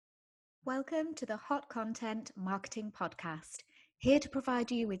Welcome to the Hot Content Marketing Podcast, here to provide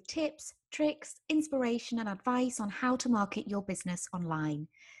you with tips, tricks, inspiration, and advice on how to market your business online.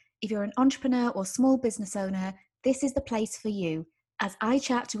 If you're an entrepreneur or small business owner, this is the place for you, as I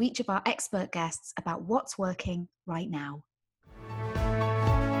chat to each of our expert guests about what's working right now.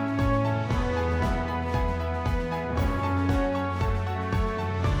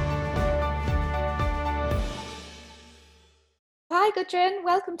 Hi, Gudrun.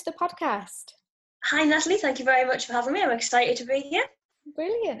 Welcome to the podcast. Hi, Natalie. Thank you very much for having me. I'm excited to be here.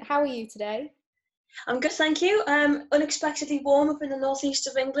 Brilliant. How are you today? I'm good, thank you. Unexpectedly warm up in the northeast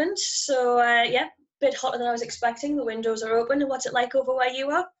of England. So, a bit hotter than I was expecting. The windows are open. And what's it like over where you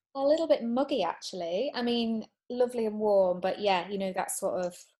are? A little bit muggy, actually. I mean, lovely and warm, but yeah, that sort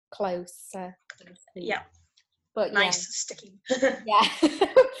of close. Yeah. But nice, sticky. Yeah.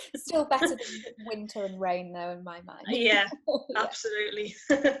 Still better than winter and rain, though, in my mind. Yeah, absolutely.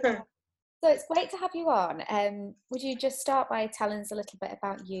 So it's great to have you on. Would you just start by telling us a little bit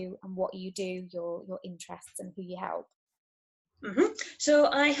about you and what you do, your interests and who you help? Mm-hmm. So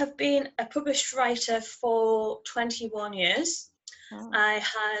I have been a published writer for 21 years. Oh. I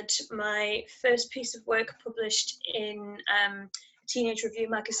had my first piece of work published in a teenage review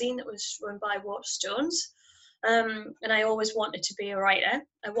magazine that was run by Waterstones. And I always wanted to be a writer.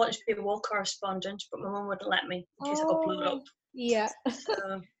 I wanted to be a war correspondent, but my mum wouldn't let me in case I got blown up. Yeah.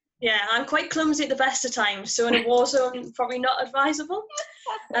 So, yeah, I'm quite clumsy at the best of times, so in a war zone, probably not advisable.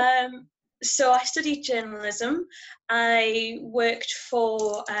 So I studied journalism. I worked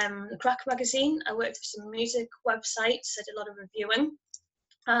for the Crack magazine. I worked for some music websites. I did a lot of reviewing.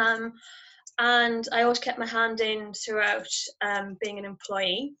 And I always kept my hand in throughout being an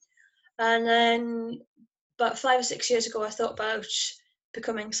employee. And then about 5 or 6 years ago, I thought about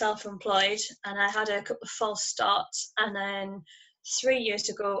becoming self-employed, and I had a couple of false starts. And then 3 years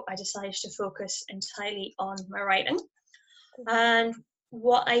ago, I decided to focus entirely on my writing. And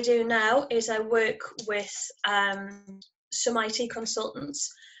what I do now is I work with some IT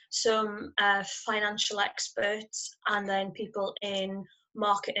consultants, some financial experts, and then people in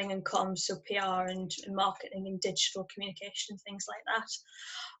marketing and comms, so PR and marketing and digital communication, things like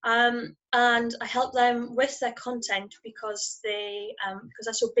that. And I help them with their content because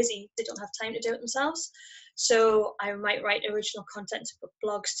they're so busy, they don't have time to do it themselves. So I might write original content to put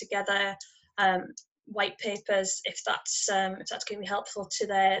blogs together, white papers, if that's going to be helpful to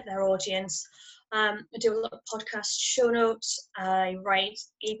their audience. I do a lot of podcast show notes. I write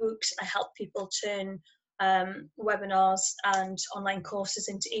ebooks. I help people turn webinars and online courses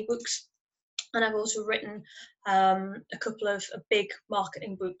into ebooks. And I've also written a couple of big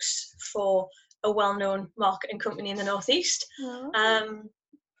marketing books for a well-known marketing company in the Northeast. Oh.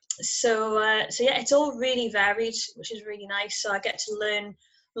 So yeah, it's all really varied, which is really nice. So I get to learn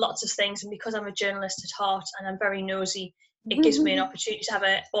lots of things, and because I'm a journalist at heart and I'm very nosy, it gives me an opportunity to have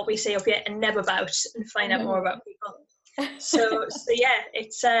what we say up here, a neb about, and find out more about people. So yeah,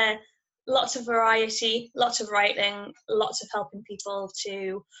 it's lots of variety, lots of writing, lots of helping people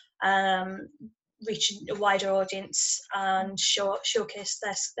to reach a wider audience and showcase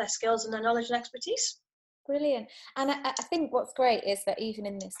their skills and their knowledge and expertise. Brilliant. And I think what's great is that even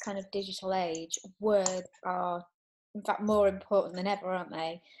in this kind of digital age, words are in fact more important than ever, aren't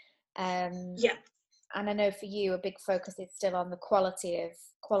they? Yeah. And I know for you a big focus is still on the quality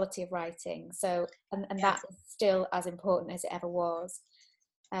of writing, so and that is still as important as it ever was.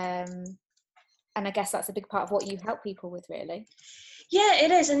 And I guess that's a big part of what you help people with, really. Yeah,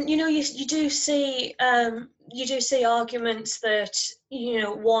 it is. And you do see arguments that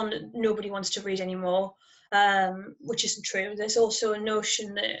one, nobody wants to read anymore, which isn't true. There's also a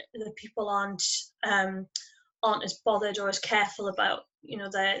notion that people aren't as bothered or as careful about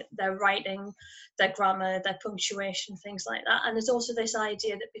their writing, their grammar, their punctuation, things like that. And there's also this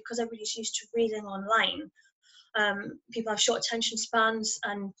idea that because everybody's used to reading online, people have short attention spans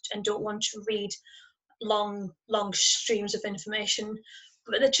and don't want to read long streams of information.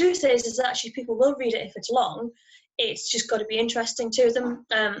 But the truth is that actually people will read it if it's long. It's just got to be interesting to them.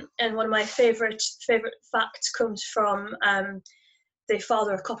 And one of my favorite facts comes from the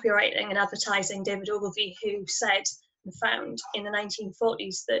father of copywriting and advertising, David Ogilvy, who said and found in the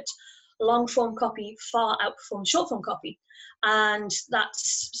 1940s that long form copy far outperformed short form copy. And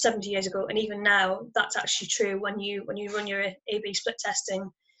that's 70 years ago. And even now, that's actually true. When you run your A/B split testing,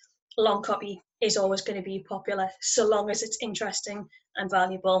 long copy is always going to be popular, so long as it's interesting and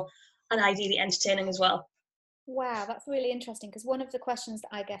valuable and ideally entertaining as well. Wow, that's really interesting, because one of the questions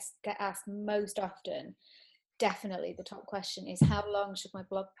that I guess get asked most often, definitely the top question, is how long should my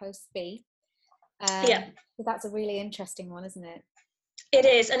blog posts be? So that's a really interesting one, isn't it? It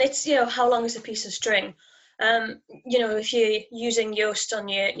is, and it's, how long is a piece of string? If you're using Yoast on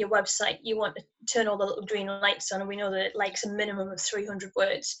your website, you want to turn all the little green lights on, and we know that it likes a minimum of 300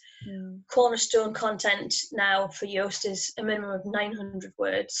 words. Cornerstone content now for Yoast is a minimum of 900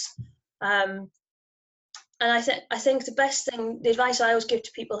 words. And I think the advice I always give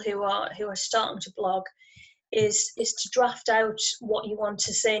to people who are starting to blog is to draft out what you want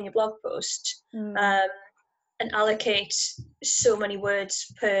to say in your blog post. And allocate so many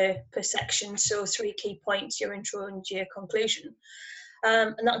words per section. So 3 key points, your intro and your conclusion.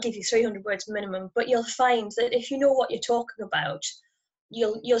 And that'll give you 300 words minimum. But you'll find that if you know what you're talking about,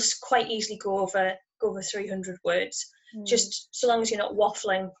 you'll quite easily go over 300 words. Just so long as you're not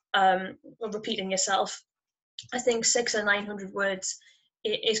waffling or repeating yourself. I think 600 or 900 words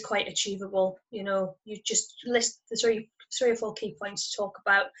is quite achievable. You just list the three or four key points to talk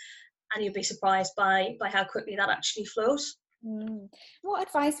about, and you'll be surprised by how quickly that actually flows. What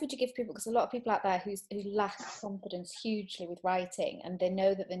advice would you give people? Because a lot of people out there who lack confidence hugely with writing, and they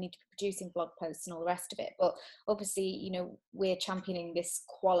know that they need to be producing blog posts and all the rest of it. But obviously, we're championing this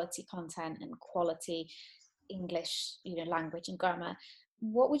quality content and quality English, language and grammar.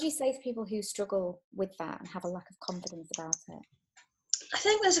 What would you say to people who struggle with that and have a lack of confidence about it? I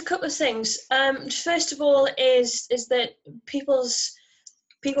think there's a couple of things. First of all, is that people's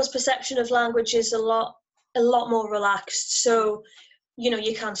perception of language is a lot more relaxed. So,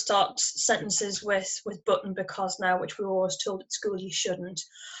 you can't start sentences with button because now, which we were always told at school you shouldn't.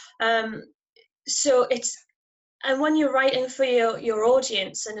 So and when you're writing for your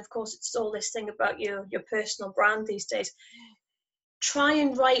audience, and of course it's all this thing about your personal brand these days, try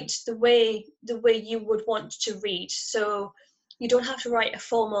and write the way you would want to read. So you don't have to write a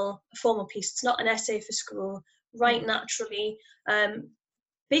formal piece. It's not an essay for school. Write naturally.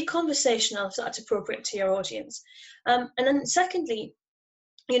 Be conversational if that's appropriate to your audience. And then secondly,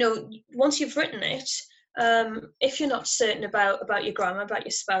 once you've written it, if you're not certain about your grammar, about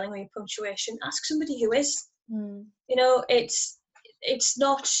your spelling or your punctuation, ask somebody who is. It's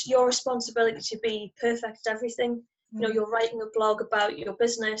not your responsibility to be perfect at everything. You're writing a blog about your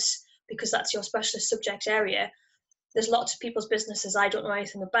business because that's your specialist subject area. There's lots of people's businesses I don't know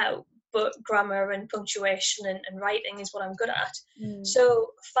anything about, but grammar and punctuation and writing is what I'm good at. So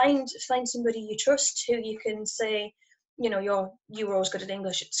find somebody you trust who you can say, you were always good at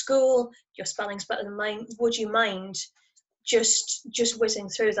English at school, your spelling's better than mine. Would you mind just whizzing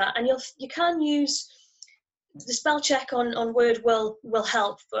through that? And you can use the spell check on Word will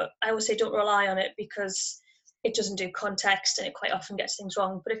help, but I always say don't rely on it because it doesn't do context and it quite often gets things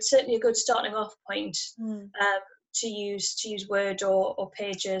wrong. But it's certainly a good starting off point. To use Word or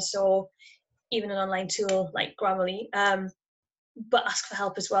Pages or even an online tool like Grammarly, but ask for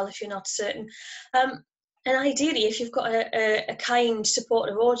help as well if you're not certain. And ideally, if you've got a kind,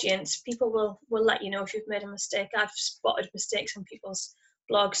 supportive audience, people will let you know if you've made a mistake. I've spotted mistakes on people's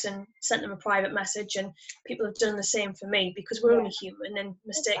blogs and sent them a private message, and people have done the same for me because we're only human and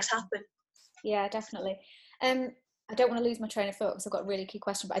mistakes happen. Yeah, definitely. I don't want to lose my train of thought because I've got a really key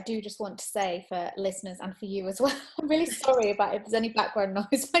question, but I do just want to say for listeners and for you as well, I'm really sorry about if there's any background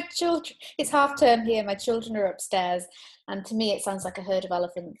noise. My children, it's half term here, my children are upstairs, and to me it sounds like a herd of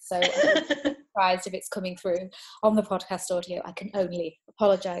elephants, so I'm surprised if it's coming through on the podcast audio. I can only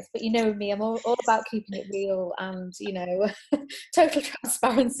apologise, but you know me, I'm all about keeping it real and total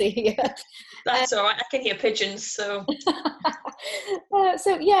transparency here. That's all right, I can hear pigeons, so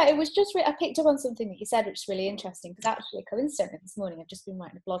so yeah, it was just I picked up on something that you said, which is really interesting, because actually coincidentally this morning I've just been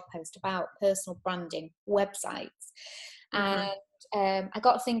writing a blog post about personal branding websites, and I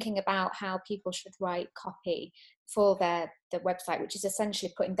got thinking about how people should write copy for their website, which is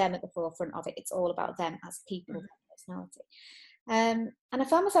essentially putting them at the forefront of it. It's all about them as people, their personality. And I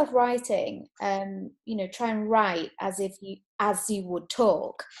found myself writing, try and write as you would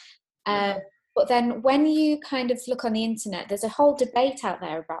talk. But then when you kind of look on the internet, there's a whole debate out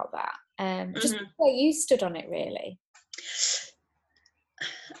there about that. Just where you stood on it, really.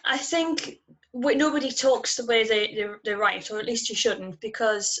 I think nobody talks the way they write, or at least you shouldn't,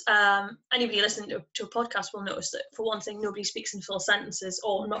 because anybody listening to a podcast will notice that, for one thing, nobody speaks in full sentences,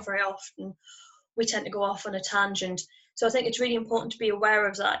 or not very often. We tend to go off on a tangent. So I think it's really important to be aware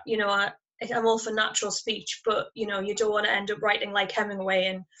of that. I'm all for natural speech, but, you don't want to end up writing like Hemingway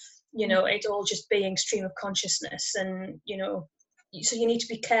and, it all just being stream of consciousness. And, so you need to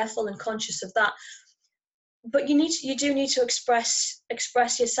be careful and conscious of that. But you do need to express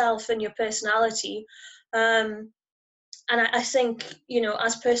yourself and your personality. And I think,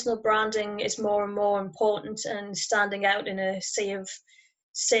 as personal branding is more and more important and standing out in a sea of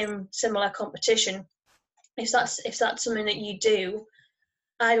similar competition, if that's something that you do,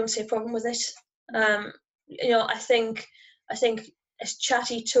 I don't see a problem with it. I think a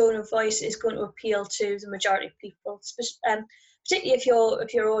chatty tone of voice is going to appeal to the majority of people, particularly if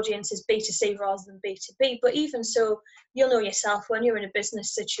your audience is B2C rather than B2B. But even so, you'll know yourself when you're in a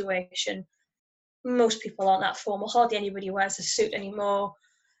business situation. Most people aren't that formal. Hardly anybody wears a suit anymore.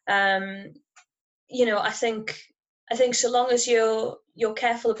 I think so long as you're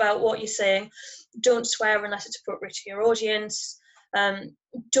careful about what you're saying, don't swear unless it's appropriate to your audience.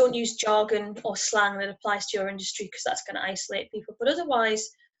 Don't use jargon or slang that applies to your industry, because that's going to isolate people. But otherwise,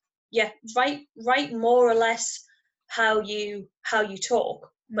 write more or less how you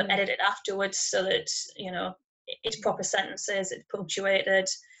talk, but edit it afterwards so that it's proper sentences, it's punctuated.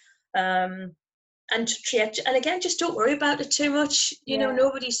 And again, just don't worry about it too much.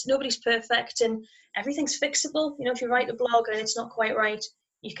 Nobody's perfect, and everything's fixable. If you write a blog and it's not quite right,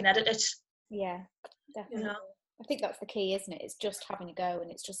 you can edit it. Yeah, definitely. I think that's the key, isn't it? It's just having a go, and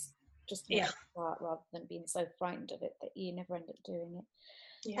it's just start, rather than being so frightened of it that you never end up doing it.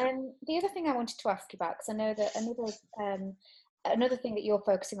 The other thing I wanted to ask you about, because I know that another thing that you're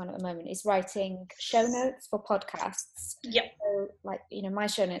focusing on at the moment is writing show notes for podcasts. Yeah. So, my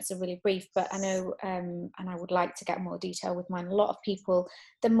show notes are really brief, but I know, and I would like to get more detail with mine. A lot of people,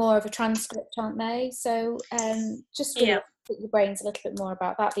 they're more of a transcript, aren't they? So, just really put your brains a little bit more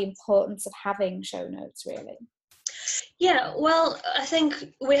about that, the importance of having show notes, really. Yeah, well, I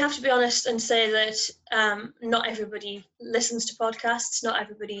think we have to be honest and say that not everybody listens to podcasts, not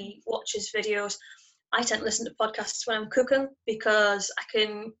everybody watches videos. I tend to listen to podcasts when I'm cooking, because I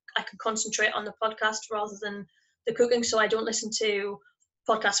can concentrate on the podcast rather than the cooking. So I don't listen to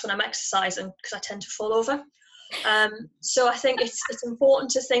podcasts when I'm exercising, because I tend to fall over. So I think it's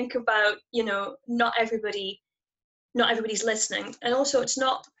important to think about, not everybody's listening, and also it's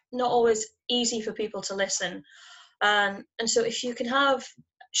not always easy for people to listen. And so if you can have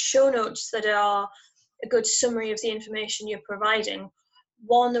show notes that are a good summary of the information you're providing,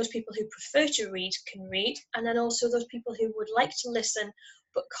 one, those people who prefer to read can read, and then also those people who would like to listen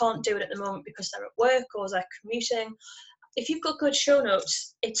but can't do it at the moment because they're at work or they're commuting. If you've got good show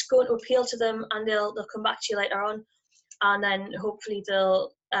notes, it's going to appeal to them, and they'll come back to you later on, and then hopefully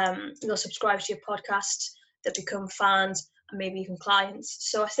they'll subscribe to your podcast, they'll become fans, and maybe even clients.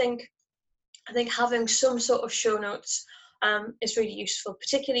 So I think having some sort of show notes is really useful,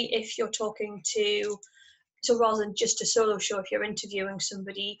 particularly if you're talking to, so rather than just a solo show, if you're interviewing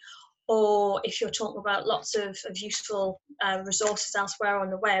somebody, or if you're talking about lots of useful resources elsewhere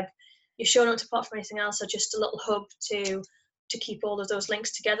on the web, your show notes, apart from anything else, are just a little hub to keep all of those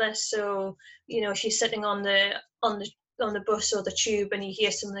links together. So, if you're sitting on the bus or the tube and you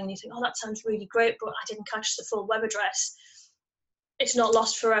hear something and you think, oh, that sounds really great, but I didn't catch the full web address, it's not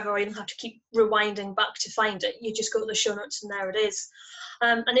lost forever, or you don't have to keep rewinding back to find it. You just go to the show notes and there it is.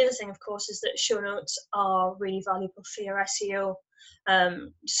 And the other thing, of course, is that show notes are really valuable for your SEO.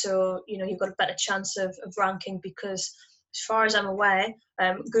 So, you've got a better chance of ranking, because as far as I'm aware,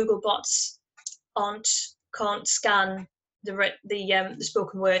 Google bots can't scan the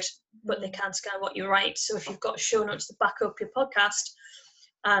spoken word, but they can scan what you write. So if you've got show notes to back up your podcast,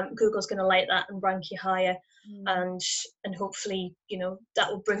 Google's going to like that and rank you higher. And hopefully, that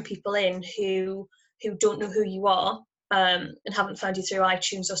will bring people in who don't know who you are, and haven't found you through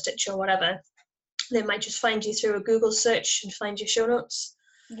iTunes or Stitcher or whatever. They might just find you through a Google search and find your show notes.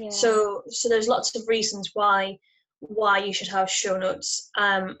 Yeah. So there's lots of reasons why you should have show notes.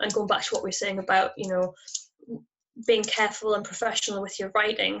 And going back to what we were saying about, being careful and professional with your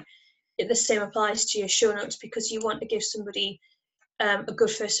writing, the same applies to your show notes, because you want to give somebody a good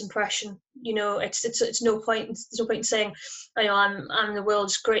first impression. It's no point. There's no point in saying, I'm the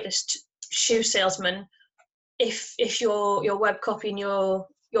world's greatest shoe salesman, if your web copy and your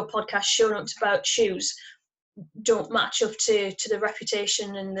podcast show notes about shoes don't match up to the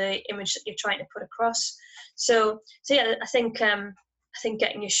reputation and the image that you're trying to put across. So yeah, I think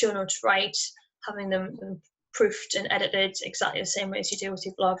getting your show notes right, having them proofed and edited exactly the same way as you do with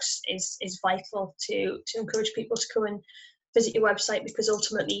your blogs is vital to encourage people to come and visit your website, because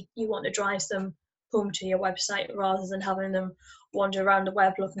ultimately you want to drive them home to your website rather than having them wander around the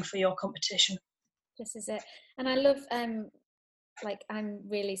web looking for your competition. This is it. And I love I'm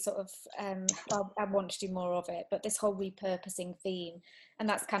really sort of I want to do more of it, but this whole repurposing theme, and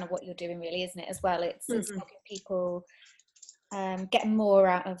that's kind of what you're doing really, isn't it, as well? It's helping people get more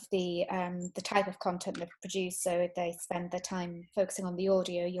out of the type of content they've produced. So if they spend their time focusing on the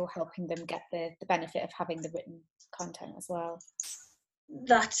audio, you're helping them get the benefit of having the written content as well.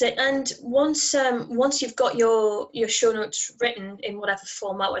 That's it. And once you've got your show notes written in whatever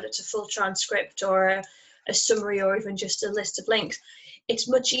format, whether it's a full transcript or a summary or even just a list of links, it's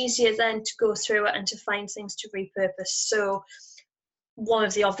much easier then to go through it and to find things to repurpose. So one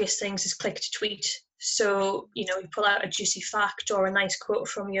of the obvious things is click to tweet. So, you pull out a juicy fact or a nice quote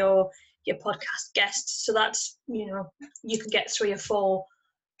from your podcast guests. So that's, you can get 3 or 4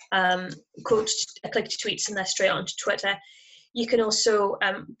 quotes, click to tweets, and they're straight onto Twitter. You can also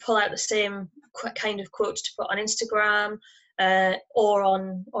pull out the same kind of quotes to put on Instagram, or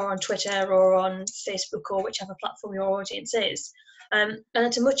on Twitter or on Facebook or whichever platform your audience is. And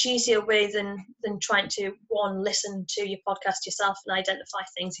it's a much easier way than trying to listen to your podcast yourself and identify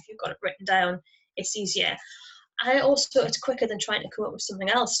things. If you've got it written down, it's easier. And also it's quicker than trying to come up with something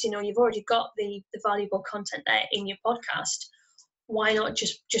else. You've already got the valuable content there in your podcast. Why not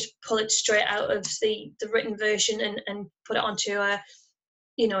just pull it straight out of the written version and put it onto a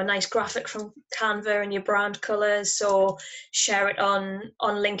nice graphic from Canva and your brand colors, or share it on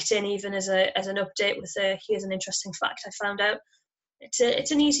LinkedIn even as an update with here's an interesting fact I found out.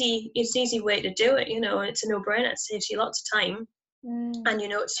 It's an easy way to do it, and it's a no-brainer. It saves you lots of time, and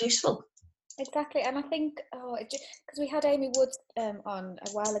it's useful. Exactly. And I think because we had Amy Woods on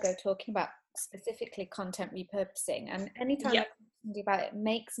a while ago talking about specifically content repurposing, and anytime I talk to somebody about it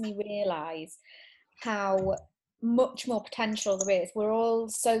makes me realize how much more potential there is. We're all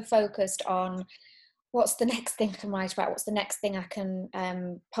so focused on what's the next thing I can write about, what's the next thing I can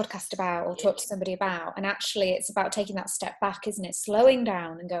podcast about or talk to somebody about, and actually it's about taking that step back, isn't it? Slowing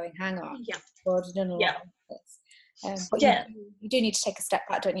down and going, hang on, I've already done a lot of this. But you do need to take a step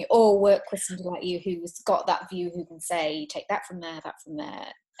back, don't you? Or work with somebody like you who's got that view, who can say, take that from there, that from there.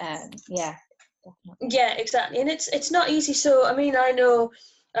 Definitely. Yeah, exactly. And it's not easy. So I mean, I know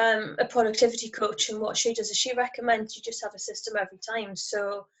a productivity coach, and what she does is she recommends you just have a system every time.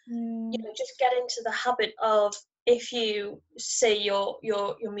 So just get into the habit of, if you say your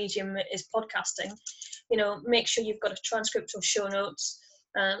medium is podcasting, make sure you've got a transcript or show notes.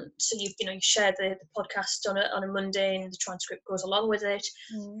 So you share the podcast on a Monday, and the transcript goes along with it.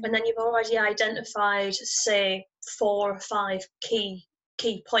 And then you've already identified, say, 4 or 5 key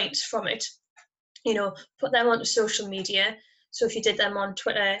points from it. Put them onto social media. So if you did them on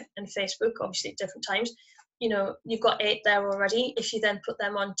Twitter and Facebook, obviously at different times, you've got 8 there already. If you then put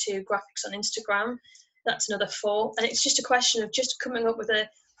them onto graphics on Instagram, that's another 4. And it's just a question of just coming up with a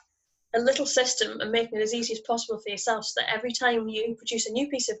little system and making it as easy as possible for yourself, so that every time you produce a new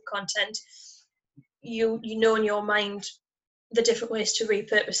piece of content, you know in your mind the different ways to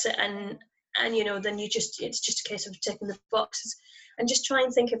repurpose it, and then it's just a case of ticking the boxes, and just try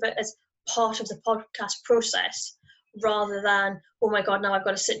and think of it as part of the podcast process, rather than, oh my god, now I've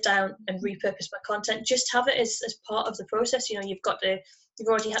got to sit down and repurpose my content. Just have it as part of the process. You've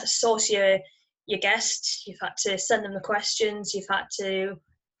already had to source your guests, you've had to send them the questions, you've had to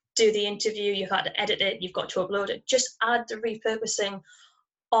do the interview, you've had to edit it, you've got to upload it. Just add the repurposing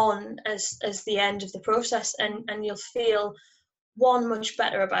on as the end of the process, and you'll feel, 1, much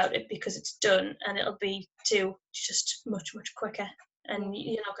better about it because it's done, and it'll be 2, just much quicker, and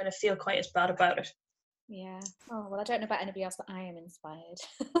you're not going to feel quite as bad about it. Yeah. Oh, well, I don't know about anybody else, but I am inspired.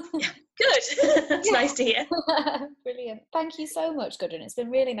 Yeah, good. That's nice to hear. Brilliant. Thank you so much, Gudrun. It's been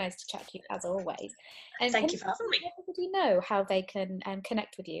really nice to chat to you, as always. And thank you for having me. Let everybody know how they can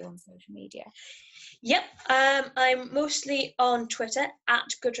connect with you on social media. Yep. I'm mostly on Twitter at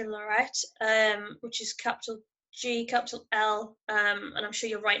Gudrun Lauret, which is capital G, capital L, and I'm sure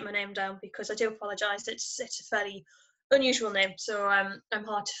you'll write my name down, because I do apologise. It's a fairly unusual name, so I'm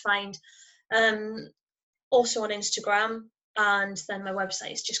hard to find. Also on Instagram, and then my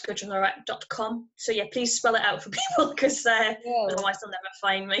website is just gudrunlauret.com. So yeah, please spell it out for people, because otherwise they'll never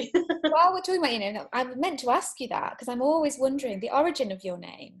find me. While we're talking about your name, I meant to ask you that, because I'm always wondering the origin of your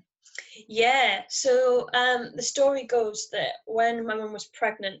name. Yeah, so the story goes that when my mum was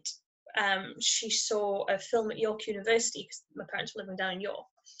pregnant, she saw a film at York University, because my parents were living down in York,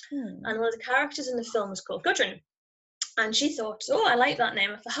 and one of the characters in the film was called Gudrun, and she thought, oh, I like that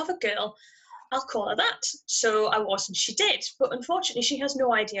name. If I have a girl, I'll call her that. So I was, and she did. But unfortunately, she has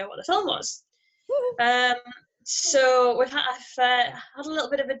no idea what the film was. So I've had a little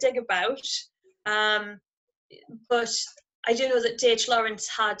bit of a dig about. But I do know that D.H. Lawrence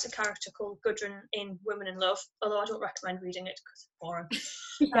had a character called Gudrun in Women in Love, although I don't recommend reading it because it's boring.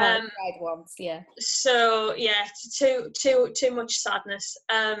 I tried once, yeah. So yeah, too much sadness.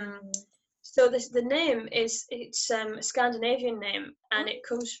 So the name it's a Scandinavian name, and it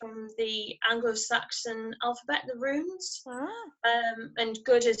comes from the Anglo-Saxon alphabet, the runes. And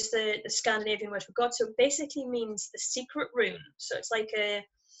Gud is the Scandinavian word for God, so it basically means the secret rune. So it's like a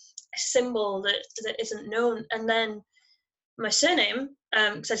symbol that isn't known. And then my surname,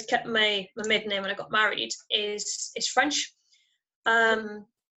 because I kept my maiden name when I got married, is French.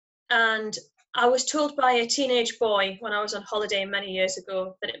 And I was told by a teenage boy when I was on holiday many years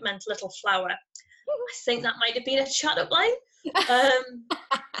ago that it meant little flower. I think that might have been a chat-up line,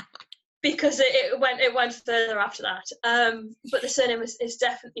 because it went further after that. But the surname is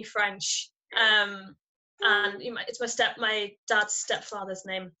definitely French, and it's my dad's stepfather's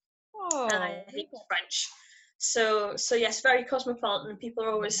name, and he was French. So yes, very cosmopolitan. People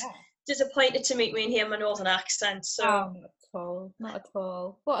are always disappointed to meet me and hear my northern accent. So not at all, not at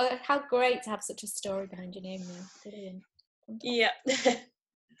all. How great to have such a story behind your name now. Brilliant. yeah.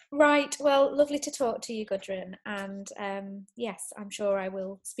 Right, well, lovely to talk to you, Gudrun, and yes, I'm sure I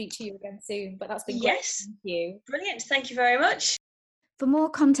will speak to you again soon, but that's been great. Yes. Thank you. Brilliant. Thank you very much. For more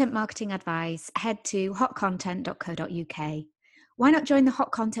content marketing advice, head to hotcontent.co.uk. Why not join the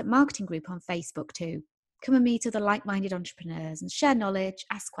Hot Content Marketing Group on Facebook too? Come and meet other like-minded entrepreneurs and share knowledge,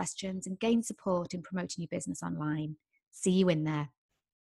 ask questions, and gain support in promoting your business online. See you in there.